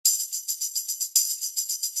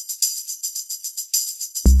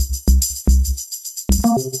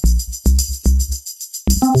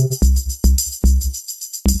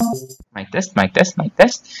Mic test, mic test, mic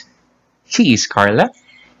test. She is Carla.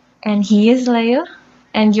 And he is Leo,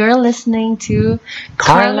 and you're listening to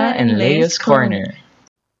Carla Carla and and Leo's Leo's Corner. Corner.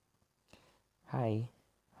 Hi.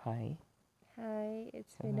 Hi. Hi,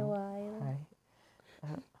 it's been a Hello. while. Hi.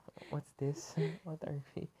 What's this? What are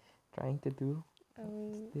we trying to do? What's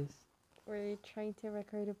Um, this? we're trying to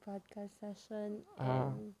record a podcast session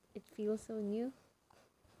Uh, and it feels so new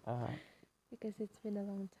uh, because it's been a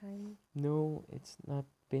long time. no, it's not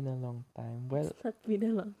been a long time. Well, It's not been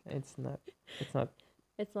a long. it's not. It's not.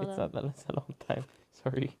 It's not It's a. not. It's a long time.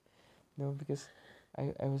 Sorry. No, because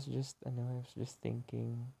I was just. I know. I was just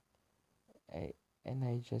thinking. I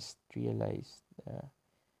I just realized.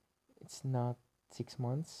 It's not 6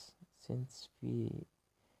 months since we've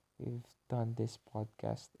done this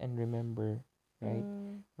podcast, and remember, right?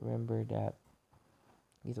 Mm, Remember that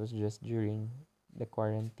it was just during the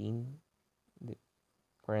the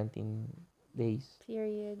quarantine days.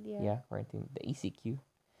 period. Yeah. Yeah, quarantine, the ECQ,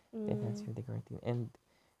 the Mm, enhancement the quarantine, and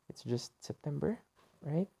it's just September,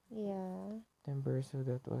 right? yeah. September, so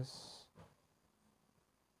that was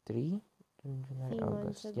three, June, July, 3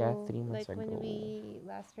 months August. Yeah, ago, 3 months like when ago, we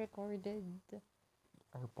last recorded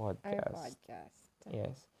our our podcast. podcast.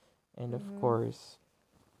 Yes, and of Mm-hmm. course,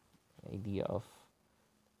 the idea of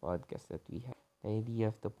podcast that we had, the idea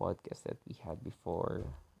of the podcast that we had before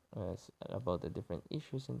was about the different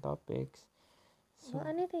issues and topics. Well, So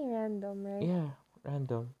anything random, right? yeah,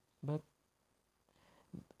 random. But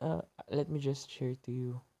let me just share to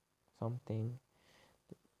you something.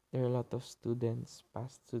 There are a lot of students,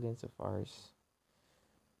 past students of ours,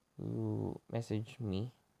 who messaged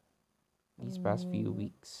me these past few Mm,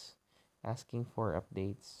 weeks asking for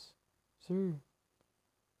updates. Sir,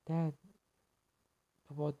 Dad,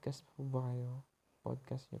 podcast po ba kayo?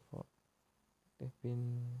 Podcast niyo po. They've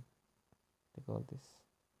been, they call this.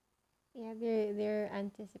 yeah, they're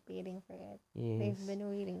anticipating for it. Yes, They've been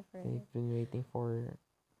waiting for it. they've been waiting for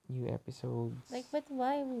new episodes. Like, but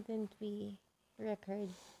why didn't we record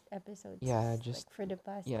episodes Yeah, like for the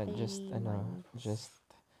past yeah, just 3 months?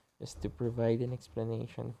 just to provide an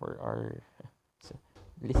explanation for our s-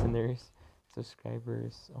 listeners,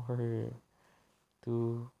 subscribers, or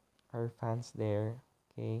to our fans there.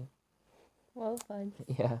 Okay, Well, fun.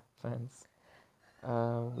 yeah, fans.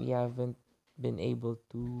 We haven't been able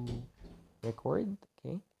to record,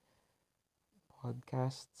 okay,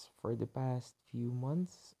 podcasts for the past few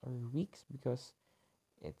months or weeks because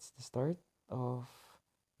it's the start of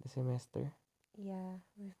the semester. Yeah,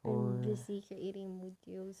 we've been For busy creating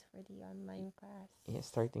modules for the online class. yeah,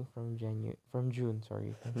 starting from June,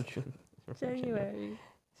 sorry, from June, from January. January.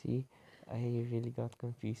 See, I really got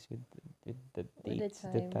confused with the With the dates,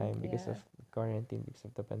 the time, time because yeah. of quarantine, because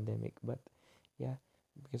of the pandemic. But yeah,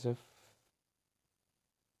 because of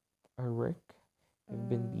our work, we've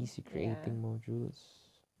been busy Yeah. creating modules.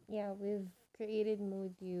 Yeah, we've created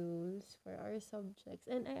modules for our subjects.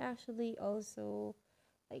 And I actually also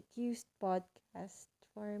like used podcast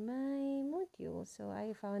for my module. So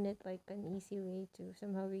I found it like an easy way to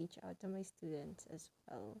somehow reach out to my students as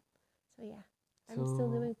well. So yeah, I'm still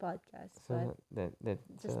So doing podcasts, but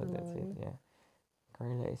so just that's it. alone. Yeah,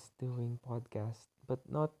 Carla is doing podcast, but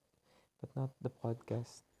not the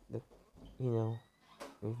podcast that you know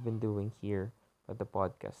we've been doing here, but the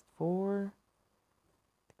podcast for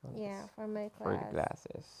call Yeah, this for my for the class.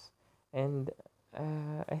 classes. And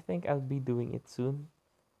I think I'll be doing it soon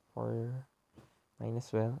for mine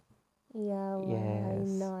as well. Yeah, why Yes.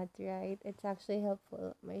 not, right? It's actually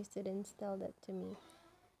helpful. My students tell that to me.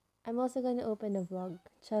 I'm also gonna open a vlog.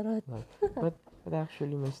 Charot. Like, but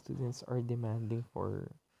actually my students are demanding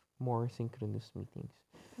for more synchronous meetings.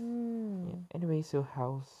 Yeah. Hmm. Anyway, so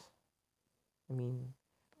I mean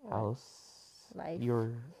What? how's Life.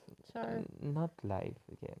 your Char. not life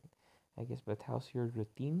again, I guess, but how's your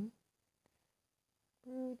routine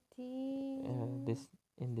Routine. this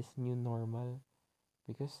in this new normal,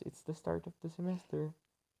 because it's the start of the semester,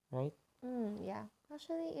 right? Yeah.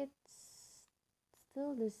 Actually, it's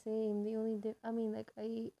still the same. The only I mean, like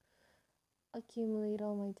I accumulate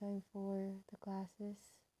all my time for the classes,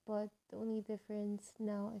 but the only difference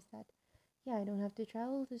now is that yeah, I don't have to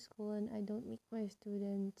travel to school and I don't meet my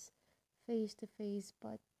students face to face,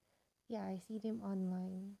 but yeah, I see them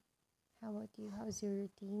online. How about you? How's your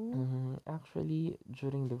routine? Actually,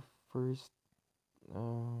 during the first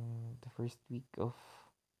week of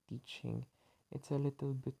teaching, it's a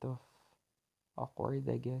little bit of awkward,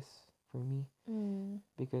 I guess, for me, Mm,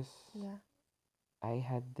 because yeah. I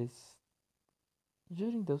had this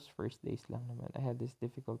during those first days lang naman, I had this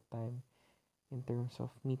difficult time in terms of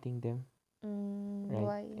meeting them.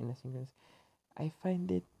 right? Why? In asynchronous, I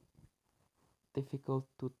find it difficult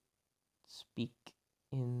to speak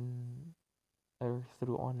in or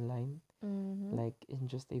through online, Mm-hmm. like in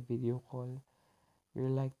just a video call. You're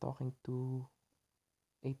like talking to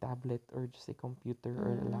a tablet or just a computer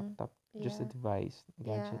or a Mm. laptop, just a Yeah. device,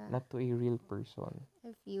 gadget, Yeah. not to a real person.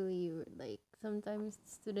 I feel you. Like sometimes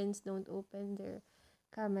students don't open their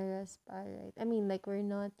cameras pa, right? I mean, like we're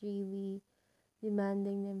not really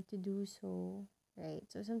demanding them to do so, right?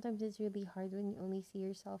 So sometimes it's really hard when you only see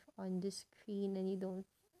yourself on the screen and you don't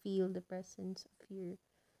feel the presence of your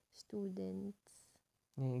students.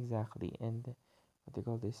 Yeah, exactly. And what do you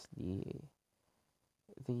call this?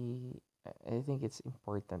 The I think it's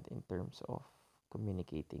important in terms of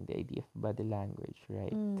communicating the idea of body language,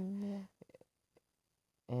 right? Yeah.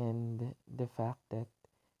 And the fact that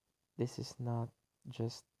this is not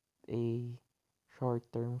just a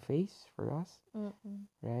short-term phase for us, Mm-mm.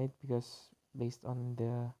 right? Because based on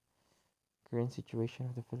the current situation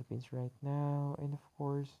of the Philippines right now, and of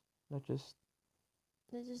course, not just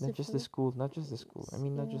Not just not the just the school, not just the school. I Philippines.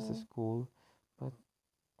 mean, not just the Yeah. school, but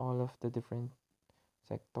all of the different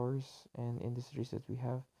sectors and industries that we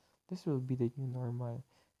have. This will be the new normal.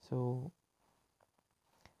 So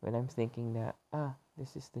when I'm thinking that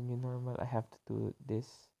this is the new normal, I have to do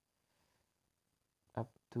this up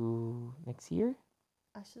to next year.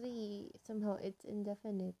 Actually, somehow it's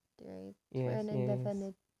indefinite, right? For Yes, an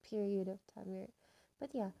yes, indefinite period of time.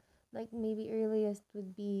 But yeah, like maybe earliest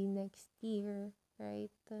would be next year,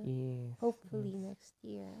 right? yes, Hopefully yes. next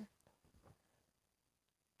year.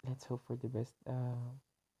 Let's hope for the best.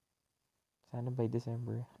 Sana by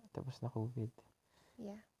December tapos na COVID.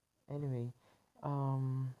 Yeah. Anyway,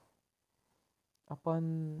 um,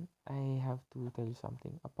 upon I have to tell you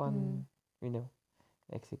something. Mm. Upon you know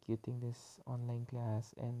executing this online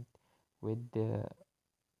class and with the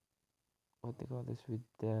what they call this with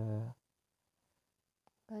the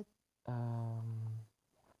But um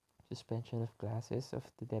suspension of classes of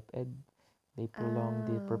the DepEd, they prolonged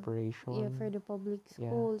the ah, yeah, for preparation. the public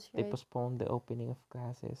Yeah, schools, they right? postponed the opening of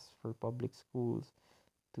classes for public schools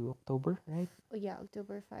to October, right? Oh yeah,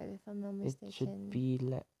 October 5th, if I'm not It should mistaken. be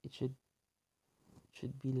it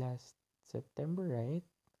should be last September, right?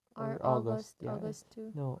 Or Or August. August, Yeah. August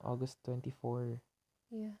too. No, August 24,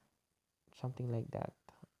 Yeah. something like that.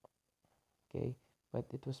 Okay, but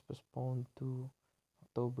it was postponed to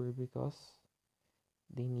October because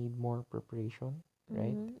they need more preparation,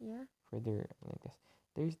 right? Mm-hmm. Yeah. For their like this.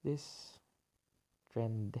 There's this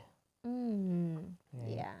trend, Mm.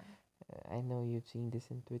 right? Yeah. I know you've seen this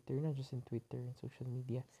in Twitter, not just in Twitter, in social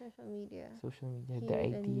media. Social media. Social media, the Hear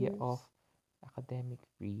the idea news. of academic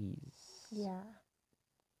freeze. Yeah.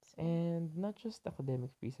 So And not just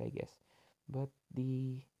academic freeze, I guess, but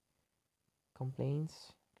the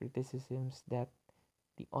complaints, criticisms that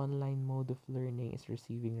the online mode of learning is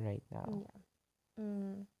receiving right now. yeah.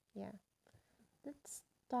 Yeah. Let's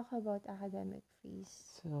talk about academic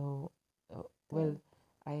fees. So, well, The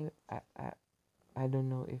I, I, I, I don't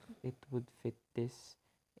know if it would fit this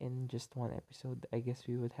in just one episode. I guess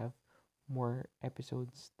we would have more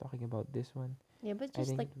episodes talking about this one. yeah, but I just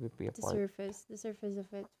think like it would be a part. the surface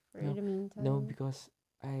of it for No, the no, meantime. because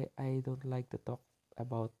I don't like to talk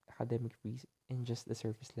about academic fees in just the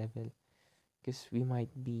surface level because we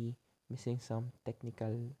might be missing some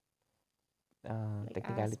Like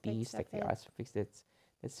technicalities, aspects of technical it. aspects that's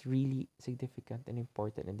really significant and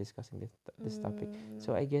important in discussing this topic. So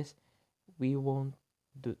No. I guess we won't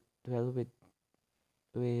do, dwell with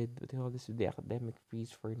what do you call this with the academic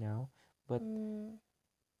fees for now, but Mm.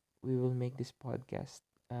 we will make this podcast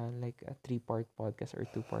like a three-part podcast or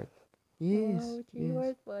two-part. Yes, Wow, yes.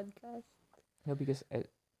 three-word podcast. No, because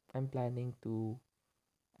I'm planning to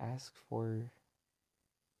ask for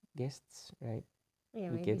guests, right? Yeah,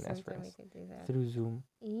 We maybe can ask for sometime we us could do that. through Zoom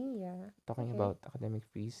Yeah. talking Okay. about academic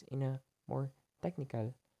fees in a more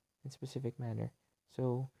technical and specific manner.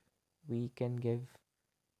 So we can give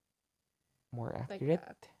more Like accurate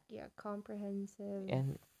yeah, comprehensive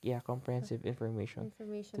and yeah, comprehensive information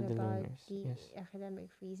to information the about learners. the Yes. academic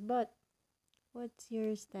fees. But what's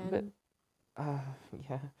your But stand?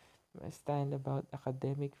 yeah, my stand about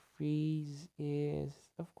academic freeze is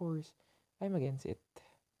of course I'm against it.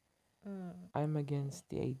 I'm Okay. against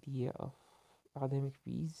the idea of academic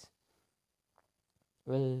freeze.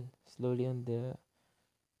 Well, slowly on the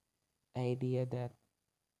idea that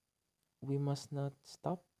we must not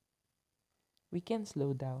stop. We can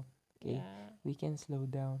slow down, okay? Yeah. We can slow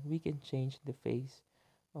down. We can change the face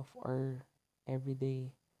of our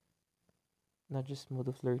everyday, not just mode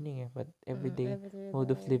of learning, but everyday Everyday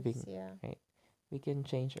mode of lives. living, Yeah. right? We can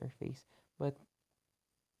change our face, but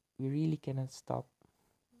we really cannot stop.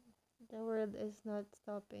 The world is not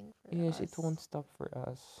stopping for Yes, it us. won't stop for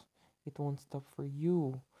us. It won't stop for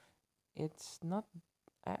you. It's not.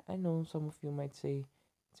 I know some of you might say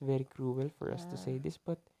it's very cruel for us to Yeah. say this,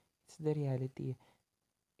 but it's the reality.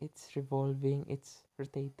 It's revolving, it's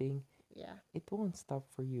rotating. Yeah. It won't stop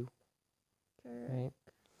for you, Correct. right?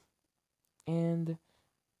 And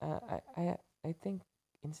uh, I, I, I think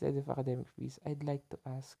instead of academic fees, I'd like to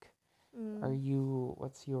ask, are Mm. you,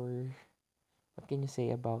 what can you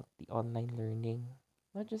say about the online learning?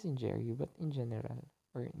 Not just in JRU, but in general,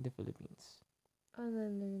 or in the Philippines?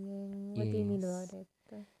 Online learning. What do you mean about Yes, it?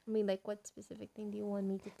 I mean, like, what specific thing do you want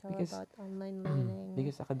me to tell because about online learning?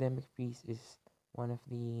 because academic fees is one of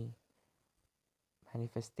the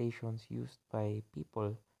manifestations used by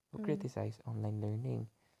people who Mm. criticize online learning.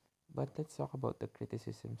 But let's talk about the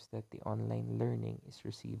criticisms that the online learning is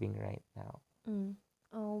receiving right now. Mm.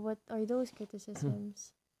 Oh, what are those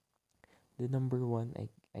criticisms? The number one,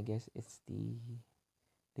 I guess, it's the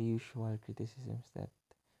usual criticisms that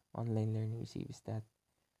online learning receives, that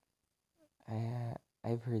I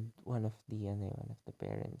I've heard one of the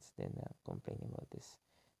parents then complaining about this.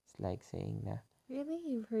 It's like saying na, Really?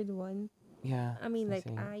 You've heard one? yeah, I it's mean, like like,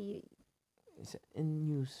 saying, it's in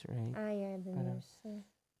news, right? yeah, the Parang news.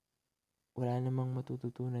 wala namang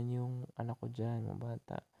matututunan yung anak ko dyan, mga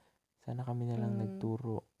bata. Sana kami na lang Mm.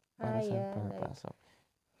 nagturo para saan Yeah, like, pumapasok.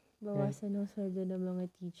 Right? bawasan ang sweldo ng mga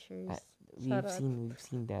teachers. Charot. We've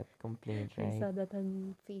seen that complaint, I right? saw that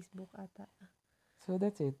on Facebook ata. So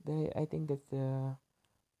that's it. I think that's the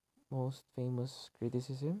most famous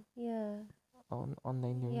criticism Yeah. on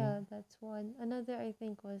online learning. Yeah, that's one. Another I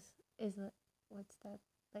think is what's that?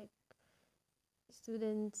 Like,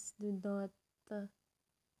 students uh,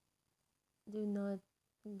 do not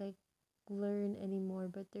like learn anymore,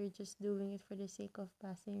 but they're just doing it for the sake of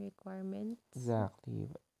passing requirements. Exactly.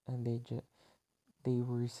 And they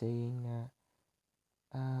were saying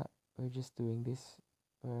na, we're just doing this,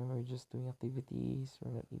 we're just doing activities,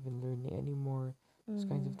 we're not even learning anymore. Those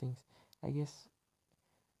kinds of Mm. things. I guess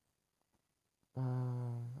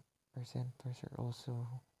our senators are also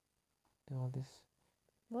doing all this.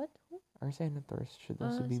 What? Who? Our senators should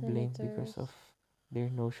also be blamed because Senators. of their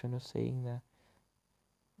notion of saying that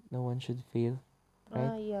no one should fail,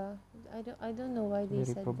 right? Yeah. I don't know why they Very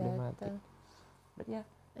said that. problematic. But yeah,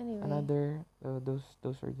 Anyway. another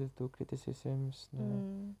those are the two criticisms. Na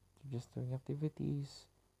Mm. they're just doing activities,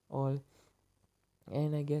 all.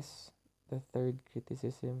 And I guess the third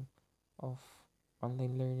criticism of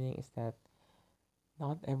online learning is that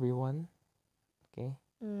not everyone, okay,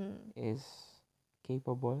 Mm. is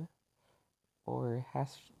capable or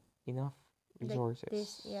has enough Like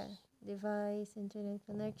this, resources. yeah. Device, internet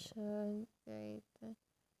connection, right?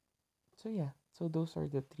 So yeah, so those are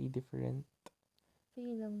the three different,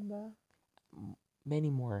 Feel lang ba? many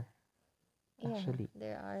more Yeah, actually.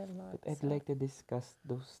 there are But lots I'd of. like to discuss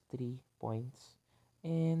those 3 points.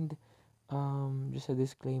 And just a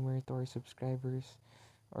disclaimer to our subscribers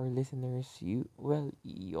or listeners, you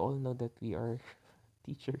all know that we are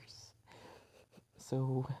teachers.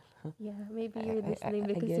 So Yeah, maybe I, you're I, I listening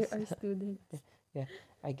I because you're guess our students. yeah,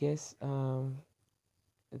 I guess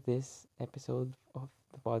this episode of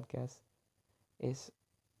the podcast is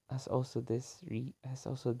has also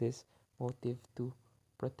this motive to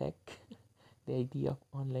protect the idea of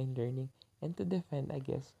online learning and to defend, I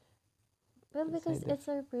guess, Well, the because side of, it's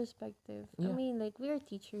our perspective. I yeah, mean, like, we're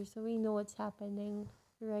teachers, so we know what's happening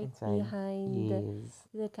right inside. behind Yes.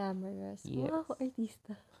 the cameras. Yes. Wow,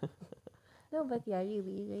 artista. No, but yeah,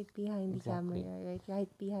 really, right behind the camera, Exactly.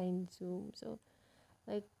 right behind Zoom. So,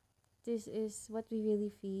 like, this is what we really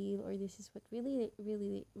feel, or this is what we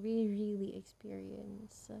really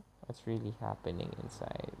experience. What's really happening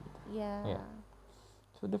inside. Yeah, Yeah.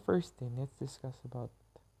 So the first thing, let's discuss about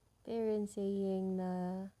parents saying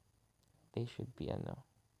na they should be ano.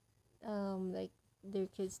 like their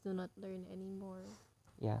kids do not learn anymore.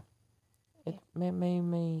 Yeah. It Yeah.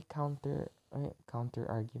 may counter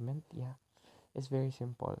argument, yeah. It's very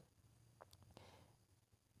simple.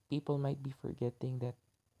 People might be forgetting that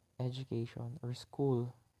education or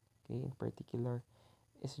school, okay, in particular,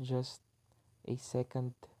 is just a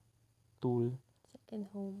second tool. Second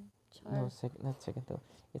home, No, char. not second tool.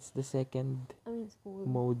 It's the second I mean school.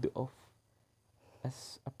 mode of,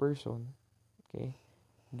 as a person, okay,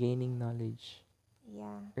 gaining knowledge,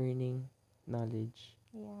 Yeah, earning knowledge,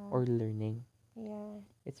 yeah, or learning. yeah.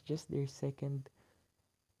 It's just their second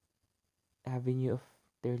avenue of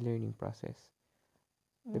their learning process.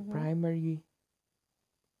 The Mm-hmm. primary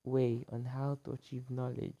way on how to achieve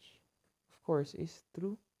knowledge, of course, is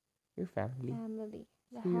through your family, Family,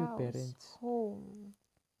 the through your house, parents. home.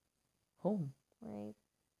 home. Right.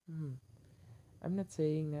 Hmm. I'm not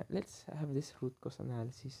saying that let's have this root cause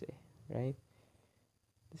analysis, right?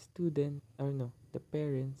 The student, or no, the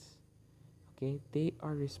parents, okay, they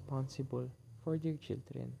are responsible for their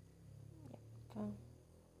children. Uh,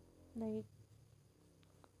 like,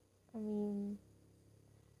 I mean,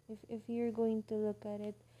 if you're going to look at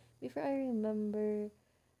it, before I remember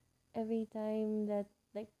every time that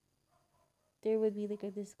like there would be like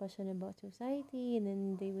a discussion about society, and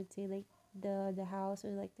then they would say like the house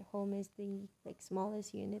or like the home is the like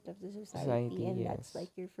smallest unit of the society, Society, and that's yes. like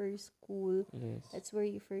your first school. Yes. That's where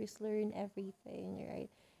you first learn everything, right?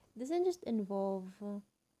 It doesn't just involve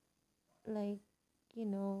like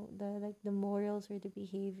the morals or the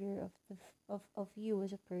behavior of of you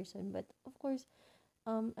as a person, but of course,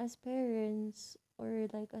 as parents or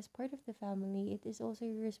like as part of the family, it is also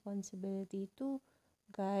your responsibility to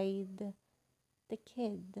guide the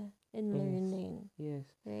kid in Yes. learning, Yes.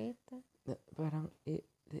 right? Parang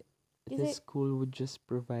Is the it? school would just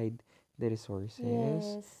provide the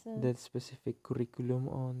resources, Yes, the specific curriculum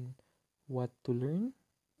on what to learn,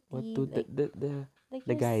 what the to like the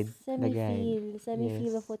your guide, the guide. semi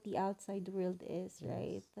feel of Yes. what the outside world is,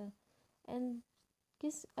 right? Yes. And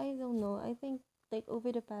because I don't know, I think like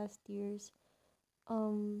over the past years,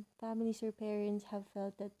 families or parents have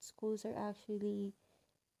felt that schools are actually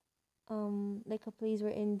like a place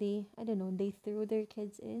wherein they, I don't know, they throw their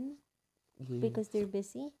kids in because Yes. they're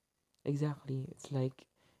busy. Exactly. It's like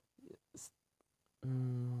s-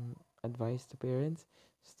 mm, advice to parents: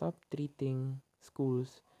 stop treating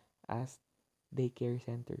schools as daycare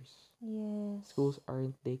centers. Schools Yes.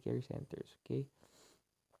 aren't daycare centers, okay?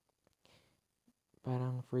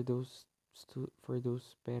 Parang for those for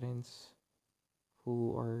those parents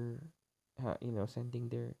who are sending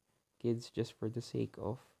their kids just for the sake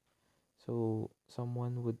of so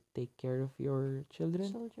someone would take care of your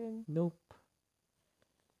children. Children. Nope.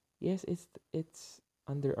 Yes, it's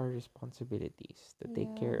under our responsibilities to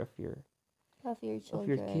take care Yeah. Of your of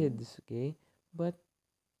your children. kids, okay? But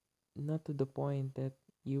not to the point that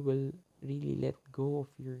you will really let go of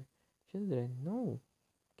your children. No,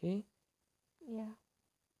 okay? Yeah.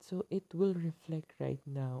 So it will reflect right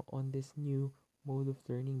now on this new mode of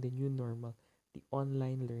learning, the new normal, the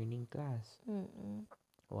online learning class. Mm-mm.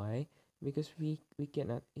 Why? Because we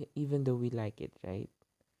cannot even though we like it, right?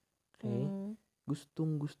 Okay? Mm.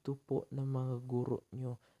 Gustong-gusto po ng mga guro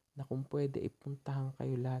nyo na kung pwede ipuntahan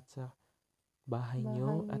kayo lahat sa bahay Bahay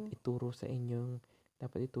nyo at nyo. ituro sa inyong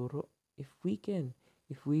dapat ituro. If we can,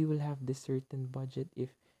 if we will have this certain budget,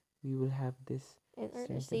 if we will have this And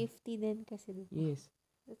or certain, safety din kasi, diba? yes,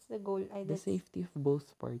 That's the goal. I the that's safety of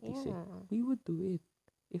both parties, yeah. we would do it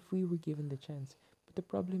if we were given the chance. But the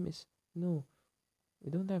problem is, no, we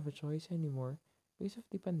don't have a choice anymore because of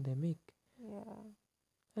the pandemic. Yeah.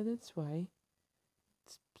 And that's why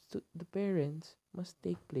the parents must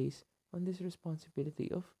take place on this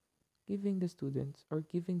responsibility of giving the students or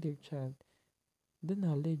giving their child the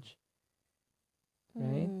knowledge,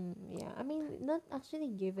 right? Yeah. I mean, not actually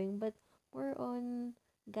giving, but more on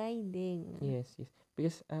guiding. Yes, yes.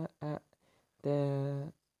 Because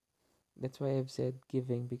the that's why I've said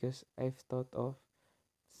giving because I've thought of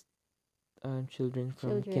children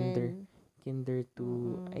from Children. kinder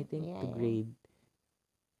to I think Yeah, to yeah. grade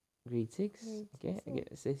six. Grade Okay, six. I guess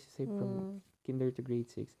say from kinder to grade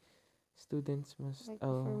six. Students must Like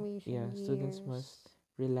the yeah, formation students must years.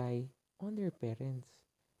 rely on their parents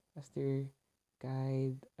as their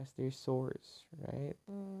guide, as their source, right?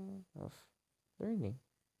 Mm, Of learning.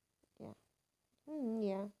 yeah.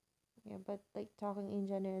 Yeah. Yeah, but like talking in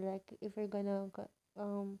general, like if we're gonna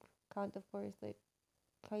count, of course, like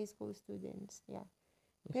high school students, yeah,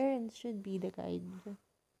 Yes, parents should be the guide,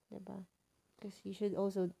 diba? Because you should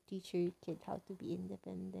also teach your kid how to be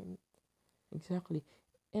independent. exactly.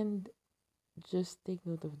 And just take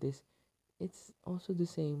note of this. It's also the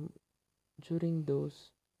same during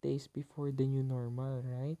those days before the new normal,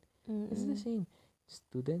 right? It's the Mm-mm. same.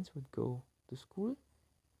 Students would go to school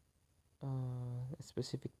a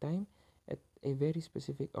specific time at a very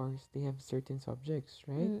specific hours. They have certain subjects,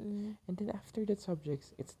 right? Mm-mm. And then after that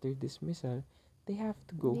subjects, it's their dismissal. They have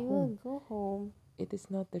to go They will home. go home. It is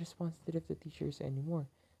not the responsibility of the teachers anymore.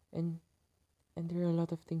 And there are a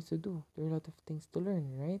lot of things to do. There are a lot of things to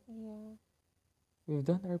learn, right? Yeah. We've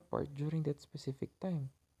done our part during that specific time.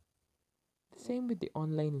 The same with the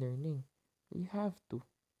online learning. You have to,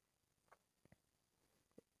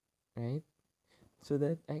 right? So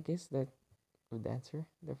that I guess that would answer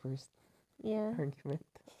the first Yeah. argument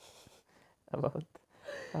about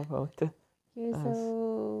about You're us.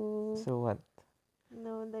 so So what?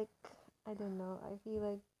 no, like I don't know. I feel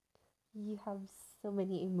like You have so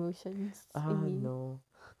many emotions in Ah, you. no.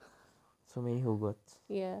 So many hugots.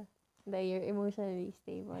 Yeah, that you're emotionally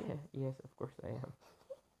stable. Yes, of course I am.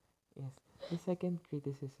 Yes. The second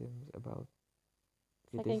criticisms about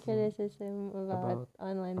Second criticism criticism about about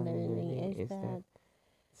online online learning learning is is that that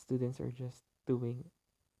students are just doing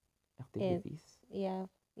it, activities. yeah,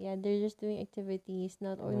 yeah, they're just doing activities,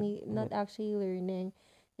 Not not not actually learning.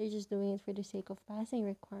 They're just doing it for the sake of passing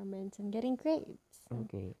requirements and getting grades. And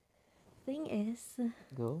okay. thing is,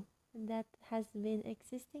 Go. that has been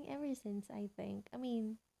existing ever since, I think. I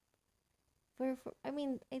mean,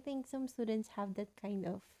 I think some students have that kind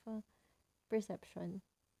of perception,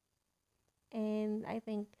 and I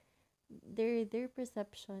think their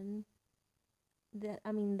perception,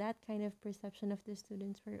 that kind of perception of the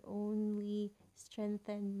students were only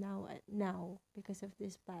strengthened now because of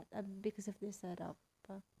because of this setup.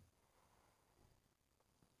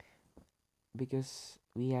 Because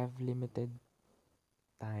we have limited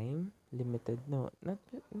time, limited no,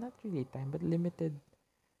 not really time, but limited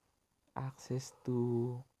access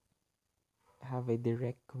to have a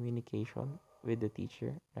direct communication with the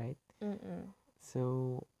teacher, right? Mm-mm.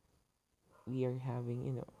 So we are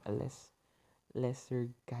having, a lesser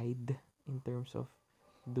guide in terms of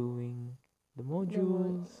doing the The mo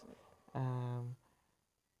modules, um,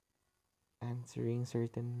 answering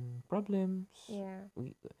certain problems. Yeah,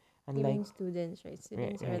 We unlike even students, right?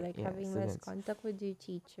 right, Students are right, like yeah, having less students. contact with their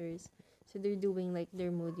teachers, so they're doing like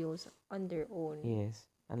their modules on their own. Yes,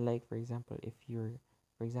 unlike for example, if you're,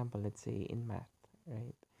 for example, let's say in math,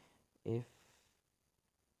 right?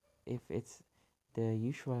 If it's the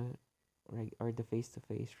usual or the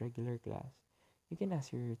face-to-face regular class, you can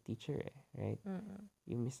ask your teacher, right? Mm-mm.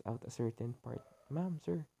 You miss out a certain part. Ma'am,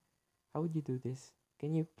 sir, how would you do this?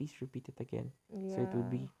 Can you please repeat it again so it would Yeah.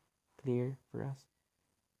 be clear for us?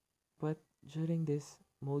 But during this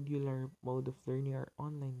modular mode of learning or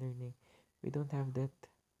online learning, we don't have that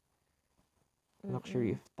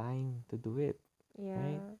luxury Mm-mm. of time to do it,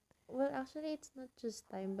 right? Yeah. Well, actually, it's not just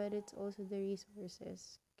time, but it's also the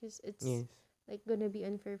resources. Because it's Yes, like gonna be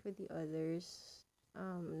unfair for the others.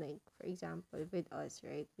 Like for example, with us,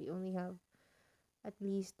 right? We only have at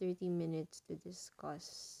least 30 minutes to discuss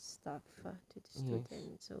stuff to the yes,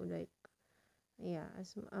 student. So like, yeah,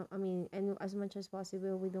 I mean, and as much as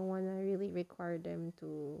possible, we don't wanna really require them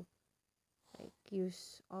to like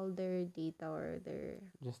use all their data or their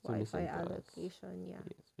just to Wi-Fi listen to us. allocation. Yeah.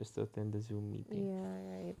 Yes, just to attend the Zoom meeting. Yeah.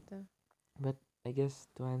 Right. But I guess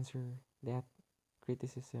to answer that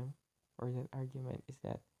criticism or that argument is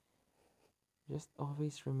that just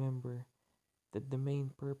always remember that the main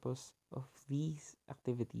purpose of these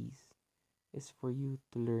activities is for you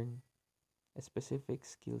to learn a specific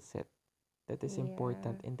skill set that is Yeah.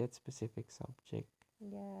 important in that specific subject,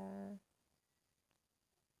 Yeah.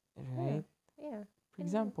 Yeah. right? Yeah. For And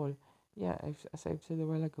example, yeah, as I've said a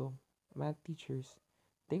while ago, math teachers,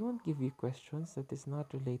 they won't give you questions that is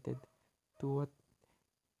not related to what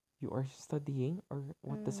you are studying or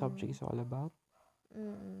what the subject mm, is all about,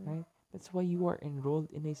 mm, right? That's why you are enrolled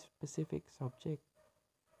in a specific subject.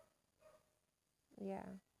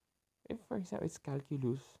 yeah. If, for example, it's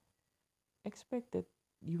calculus, expect that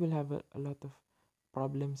you will have a lot of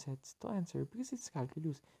problem sets to answer because it's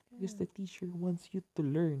calculus, because Yeah. the teacher wants you to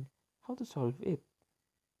learn how to solve it.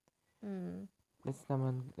 Mm.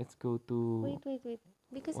 Let's go to Wait.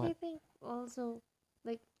 Because what? I think also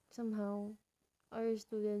like somehow our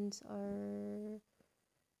students are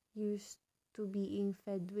used to being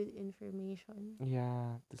fed with information.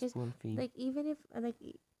 Yeah, the Because spoon feed like even if like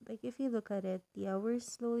if you look at it, yeah, we're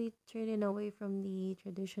slowly turning away from the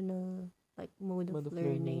traditional like mode of mode of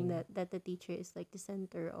learning learning, that the teacher is like the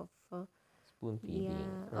center of spoon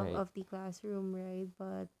feeding, yeah right? of the classroom, right?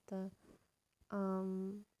 But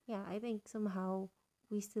yeah, I think somehow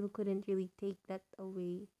we still couldn't really take that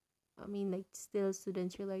away. I mean, like still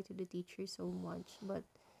students rely to the teacher so much, but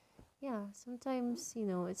yeah, sometimes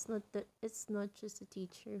it's not just the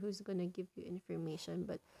teacher who's gonna give you information,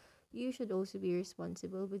 but you should also be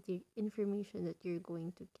responsible with the information that you're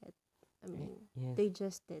going to get. I mean, Yes,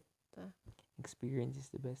 digest it. experience is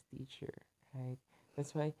the best teacher, right?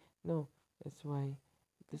 That's why, no, that's why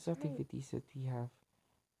these That's right. activities that we have,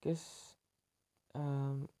 because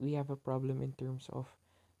we have a problem in terms of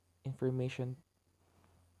information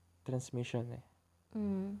transmission,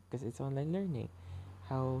 Mm. because it's online learning.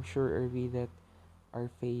 How sure are we that our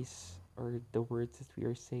face or the words that we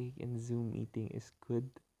are saying in Zoom meeting is good,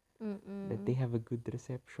 that they Mm-mm. have a good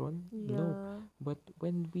reception? No. Yeah. But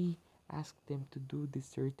when we ask them to do these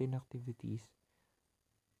certain activities,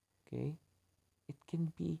 okay, it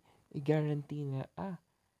can be a guarantee na,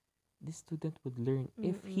 this student would learn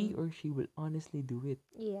if he Mm-mm. or she will honestly do it.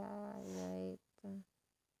 Yeah, right.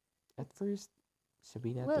 At It's first,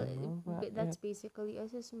 sabihin well, natin, oh, that's basically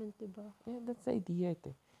assessment, diba? yeah, that's the idea.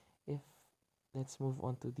 Ito. If let's move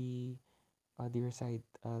on to the other side,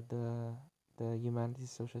 the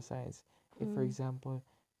humanities, social science. If, for Mm. example,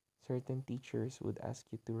 certain teachers would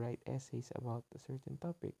ask you to write essays about a certain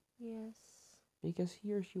topic Yes. because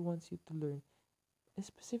he or she wants you to learn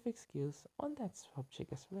specific skills on that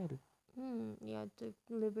subject as well. Yeah, to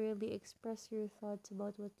liberally express your thoughts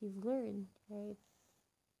about what you've learned, right?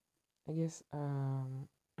 I guess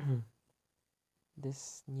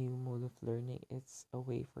this new mode of learning, it's a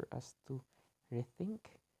way for us to rethink,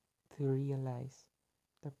 to realize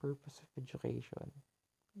the purpose of education,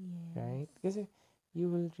 right? Yes. Kasi you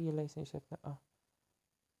will realize na yourself na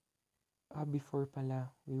before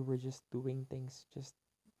pala we were just doing things just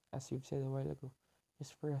as you've said a while ago,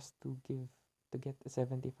 just for us to get a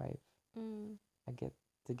 75, Mm. I get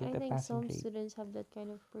to get I a think passing some grade. students have that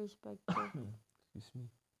kind of perspective. Excuse me.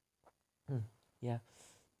 Yeah,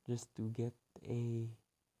 just to get a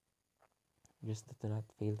just to not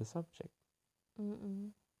fail the subject,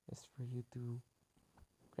 Mm-mm. just for you to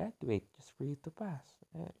graduate, just for you to pass.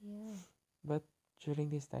 Yeah. But during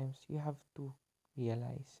these times, you have to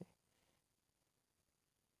realize,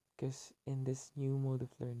 because in this new mode of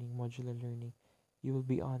learning, modular learning, you will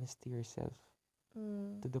be honest to yourself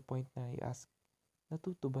Mm. to the point na you ask,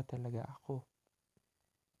 natuto ba talaga ako?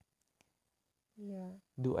 Yeah.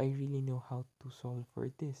 Do I really know how to solve for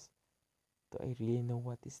this? Do I really know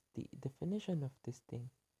what is the definition of this thing?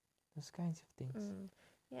 Those kinds of things. Mm.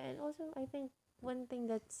 Yeah, and also I think one thing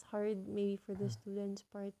that's hard maybe for the students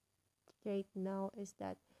part right now is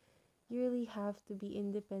that you really have to be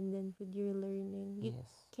independent with your learning. You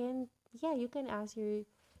Yes. can yeah, you can ask your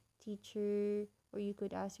teacher or you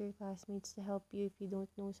could ask your classmates to help you if you don't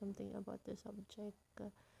know something about the subject.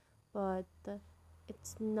 But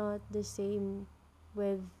it's not the same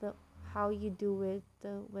with how you do it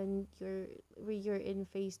when you're in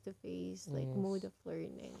face to face like mode Yes. of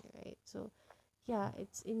learning, right? So yeah,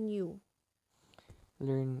 it's in you.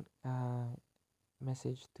 Learn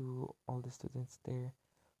message to all the students there.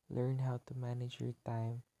 Learn how to manage your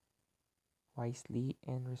time wisely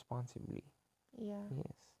and responsibly. Yeah,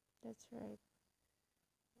 Yes. that's right.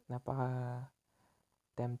 Napaka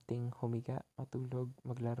tempting humiga, matulog,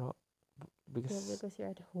 maglaro Yeah, because because you're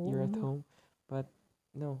at you're at home. home. But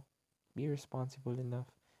no, be responsible enough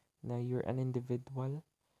na you're an individual,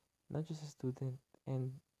 not just a student.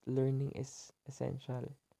 And learning is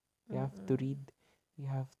essential. You have to Mm-mm. read, you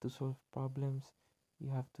have to solve problems, you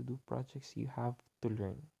have to do projects, you have to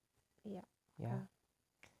learn. Yeah. Yeah.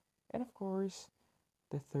 And of course,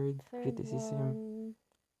 the third Third criticism one.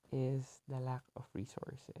 is the lack of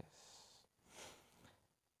resources.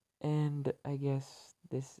 And I guess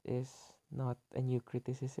this is not a new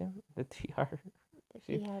criticism that we are. That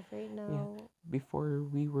we have right Yeah, now. before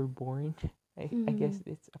we were born, I guess Mm-hmm.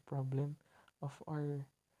 it's a problem of our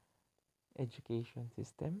education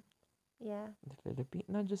system Yeah, in the Philippines,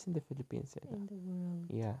 not just in the Philippines. in the world.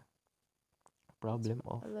 Yeah, That's problem why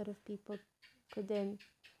of, a lot of people couldn't.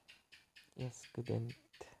 yes, couldn't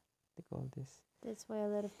they call this? That's why a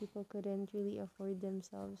lot of people couldn't really afford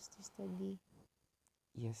themselves to study.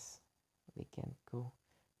 Yes, they can't go.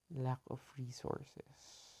 Lack of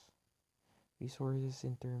resources. Resources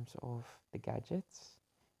in terms of the gadgets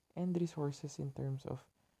and resources in terms of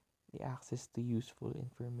the access to useful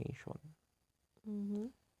information. Mm-hmm.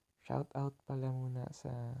 Shout out pala muna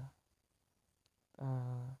sa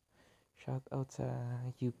uh, shout out sa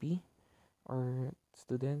UP or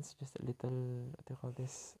students, just a little, what do you call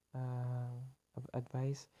this, of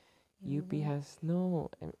advice. Yeah, UP well. has, no,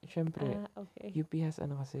 syempre, Okay. UP has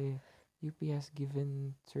ano kasi, UP has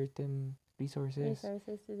given certain resources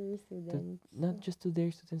Resources to their to, students. not just to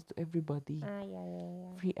their students, to everybody. Yeah, yeah,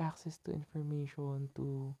 yeah. Free access to information,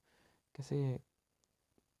 to, kasi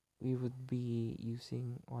we would be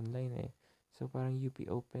using online eh. So parang UP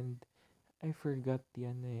opened, I forgot the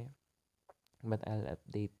ano eh, but I'll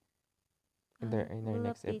update in our We'll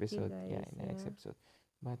next update you episode. Yeah, guys. in the next Yeah. episode.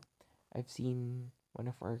 But I've seen one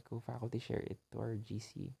of our co-faculty share it to our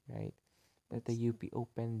GC, right? That the What's UP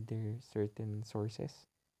opened their certain sources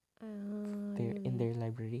there in really? their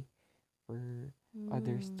library for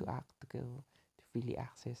others to Mm. act to go to freely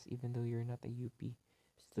access, even though you're not a UP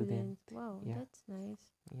student. Student. Wow, Yeah, that's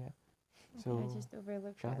nice. yeah. Okay, I So just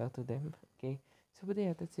overlooked shout that. out to them. Okay. So but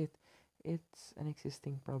yeah, that's it. It's an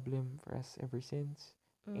existing problem for us ever since.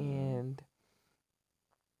 Mm-mm. And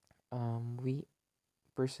we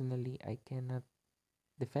personally, I cannot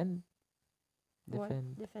defend What?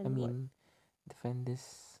 defend I Defend what? mean defend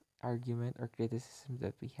this argument or criticism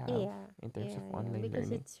that we have Yeah, in terms of yeah, online because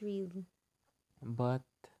learning. it's real. But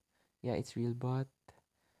yeah, it's real. But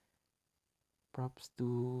props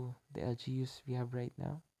to the LGUs we have right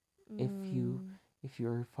now. If you Mm, if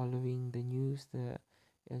you're following the news, the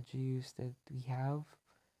LGUs that we have,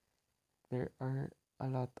 there are a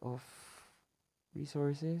lot of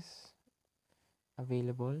resources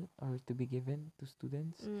available or to be given to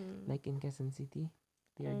students. mm. Like in Quezon City,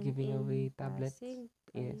 they are And giving in away tablets. Pasig,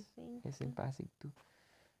 Yes, I think. yes, in Pasig too.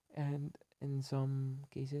 And in some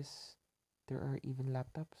cases, there are even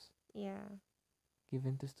laptops Yeah.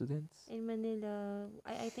 given to students. In Manila,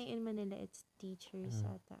 I think in Manila it's teachers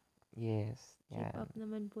Mm. ata. Yes, Keep yeah. up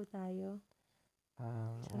naman po tayo.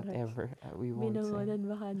 Charot. Whatever. We won't say. Binangonan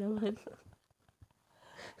baka naman.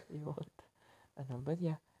 We won't. But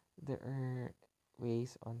yeah, there are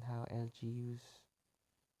ways on how LGUs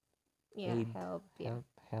Yeah, aid, help. Yeah.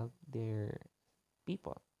 help their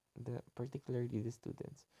people, particularly the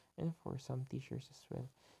students, and for some teachers as well.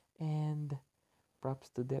 And props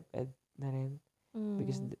to DepEd na rin,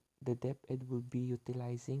 because Mm. the DepEd will be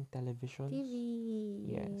utilizing televisions. TV.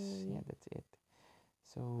 Yes, yeah, Yay. that's it.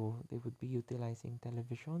 So they would be utilizing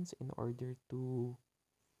televisions in order to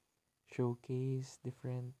showcase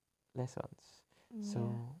different lessons. Yeah. So,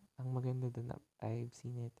 ang maganda dun, I've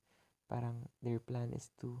seen it, parang their plan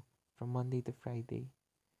is to, from Monday to Friday,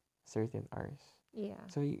 certain hours. Yeah.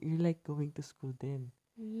 So, you're like going to school then.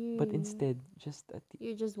 But You instead, just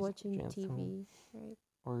you're just watching at home. TV, right?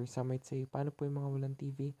 Or some might say, paano po yung mga walang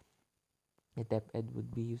TV? The DepEd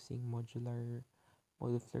would be using modular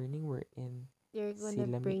mode of learning wherein They're gonna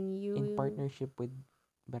sila bring in you partnership with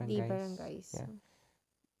the barangays. barangays. Yeah.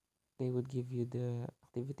 They would give you the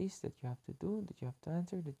activities that you have to do, that you have to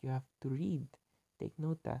answer, that you have to read. Take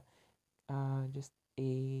nota. Just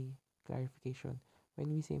a clarification. When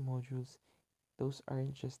we say modules, those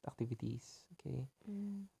aren't just activities. Okay.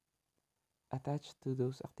 Mm. Attached to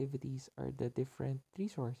those activities are the different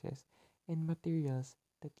resources and materials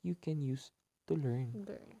that you can use to learn.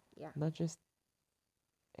 Learn. Yeah. Not just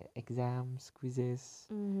exams, quizzes,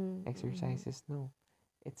 Mm-hmm. Mm-hmm. exercises. No.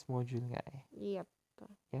 It's module nga eh. Yep.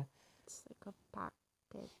 Yeah. It's like a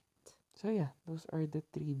packet So yeah, those are the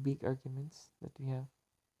three big arguments that we have.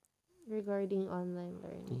 regarding online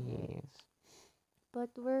learning, right? Yes. But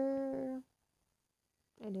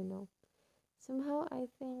I don't know. Somehow I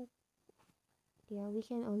think, yeah, we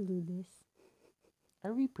can all do this.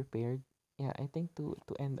 Are we prepared? Yeah, I think to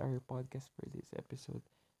end our podcast for this episode.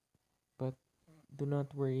 But do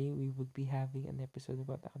not worry, we will be having an episode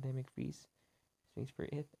about academic freeze. Thanks for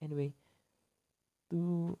it. Anyway,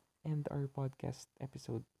 to end our podcast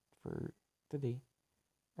episode for today,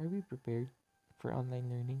 are we prepared for online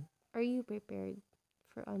learning? Are you prepared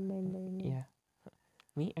for online learning? Yeah.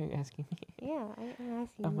 Me? Are you asking me? Yeah, I'm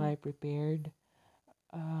asking Am you. I prepared?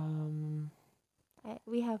 Um,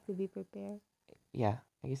 We have to be prepared. yeah,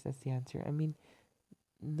 I guess that's the answer. I mean,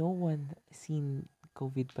 no one seen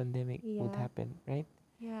COVID pandemic would Yeah. happen, right?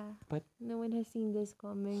 Yeah. But No one has seen this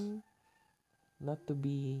coming. not to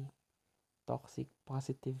be toxic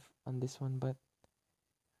positive on this one, but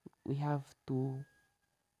we have to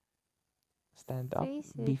stand up,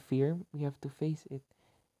 Face be it. firm. We have to face it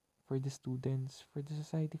for the students, for the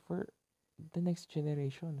society, for the next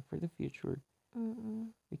generation, for the future.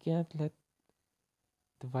 Mm-mm. We cannot let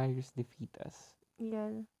the virus defeat us. Yeah.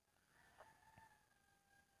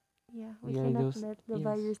 Yeah. We We are cannot those, let the yes,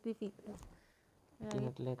 virus defeat us. we Right?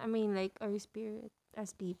 cannot let, I mean, like our spirit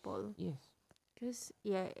as people. yes, Because,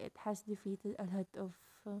 yeah, it has defeated a lot of,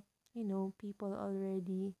 people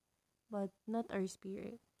already. But not our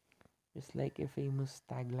spirit. just like a famous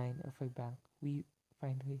tagline of a bank, we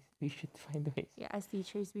find ways. We should find ways. Yeah, as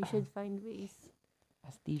teachers, we should find ways.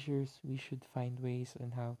 As teachers, we should find ways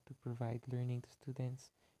on how to provide learning to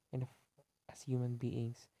students, and as human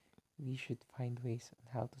beings, we should find ways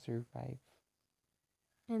on how to survive.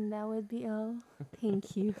 And that would be all.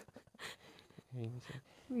 Thank you. Very much so.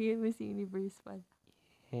 We Miss Universe fun.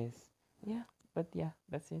 Yes, yeah, but yeah,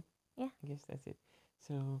 that's it. Yeah. I guess that's it.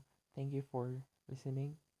 So thank you for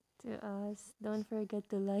listening. To us. Don't forget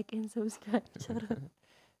to like and subscribe. Charot.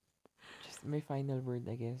 Just my final word,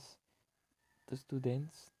 I guess, to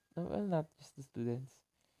students. No, well, not just the students.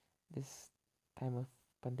 This time of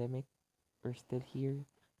pandemic, we're still here.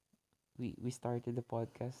 We started the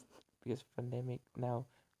podcast because of pandemic. Now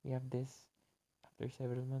we have this after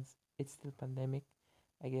several months. It's still pandemic.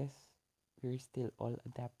 I guess we're still all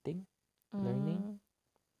adapting, learning. Mm.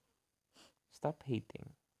 Stop hating,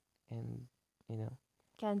 and you know,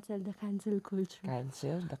 Cancel the cancel culture.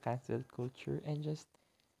 cancel the cancel culture and just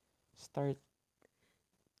start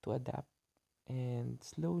to adapt and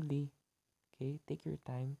slowly, okay, take your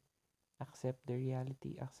time, accept the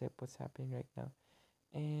reality, accept what's happening right now,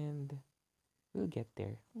 and we'll get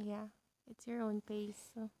there. Yeah, it's your own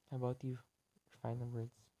pace. So. How about you? Final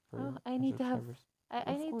words for Oh, our I need to have. subscribers.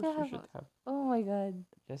 I Of need course, to you have. should have Oh my god.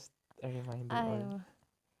 just a reminder or I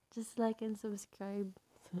just like and subscribe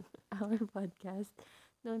our podcast.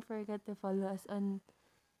 Don't forget to follow us on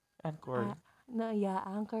Anchor, no, yeah,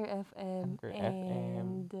 Anchor FM Anchor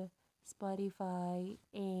FM, and Spotify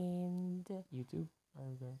and YouTube.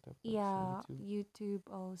 I'm going to post yeah, YouTube. YouTube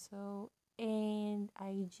also and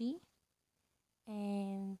IG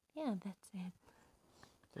and yeah, that's it.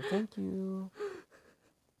 So thank you.